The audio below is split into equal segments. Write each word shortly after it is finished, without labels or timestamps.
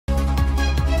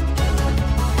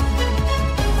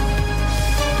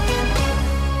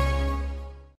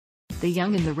The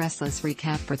Young and the Restless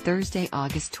recap for Thursday,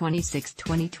 August 26,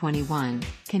 2021,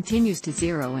 continues to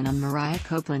zero in on Mariah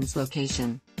Copeland's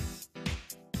location.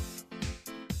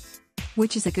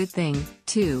 Which is a good thing,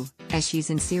 too, as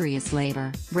she's in serious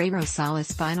labor. Ray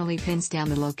Rosales finally pins down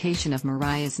the location of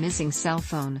Mariah's missing cell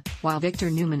phone, while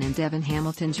Victor Newman and Devin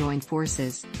Hamilton join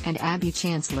forces, and Abby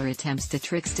Chancellor attempts to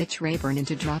trick Stitch Rayburn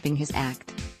into dropping his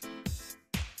act.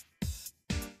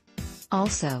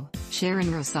 Also, Sharon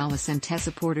Rosales and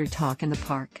Tessa Porter talk in the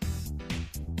park.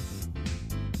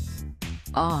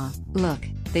 Aw, look,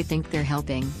 they think they're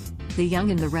helping. The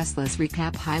Young and the Restless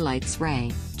recap highlights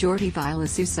Ray, Jordi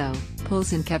Vilasuso,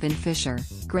 pulls in Kevin Fisher,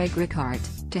 Greg Ricart,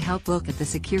 to help look at the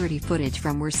security footage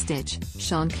from where Stitch,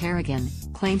 Sean Kerrigan,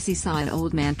 claims he saw an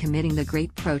old man committing the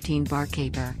great protein bar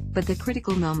caper, but the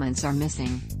critical moments are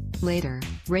missing. Later,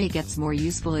 Ray gets more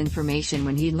useful information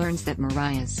when he learns that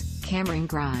Mariah's, Cameron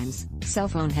Grimes, cell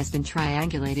phone has been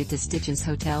triangulated to Stitch's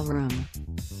hotel room.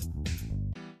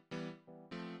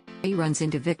 Ray runs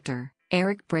into Victor,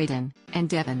 Eric Braden, and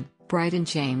Devin, Bryden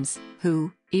James,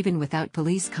 who, even without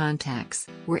police contacts,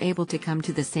 were able to come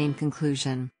to the same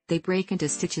conclusion. They break into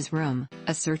Stitch's room.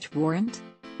 A search warrant?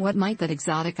 What might that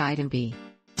exotic item be?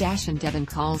 And Devin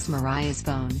calls Mariah's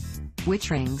phone,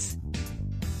 which rings.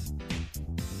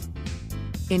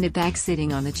 In a bag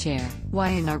sitting on the chair. Why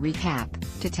in our recap?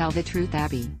 To tell the truth,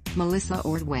 Abby, Melissa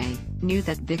Ordway, knew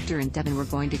that Victor and Devin were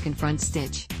going to confront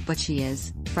Stitch, but she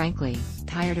is, frankly,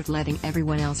 tired of letting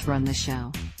everyone else run the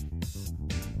show.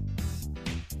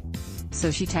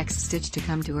 So she texts Stitch to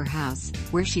come to her house,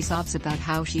 where she sobs about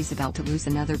how she's about to lose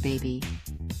another baby.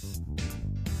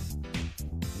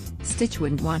 Stitch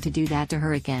wouldn't want to do that to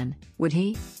her again, would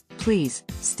he? Please,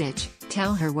 Stitch,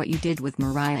 tell her what you did with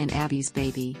Mariah and Abby's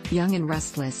baby. Young and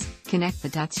Restless, connect the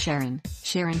dots.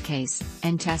 Sharon Case,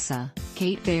 and Tessa,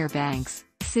 Kate Fairbanks,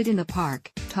 sit in the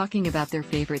park, talking about their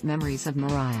favorite memories of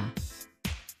Mariah.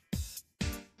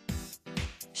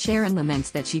 Sharon laments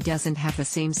that she doesn't have the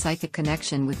same psychic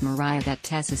connection with Mariah that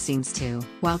Tessa seems to.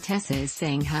 While Tessa is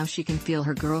saying how she can feel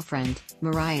her girlfriend,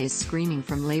 Mariah is screaming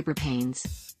from labor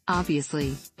pains.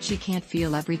 Obviously, she can't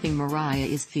feel everything Mariah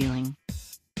is feeling.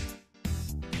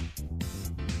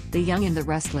 The Young and the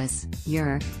Restless,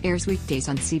 airs weekdays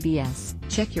on CBS.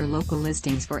 Check your local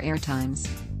listings for airtimes.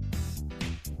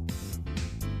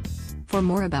 For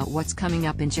more about what's coming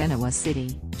up in Genoa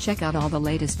City, check out all the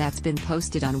latest that's been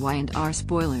posted on Y&R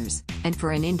Spoilers, and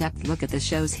for an in-depth look at the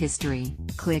show's history,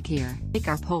 click here. Take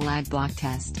our poll ad block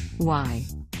test. Why?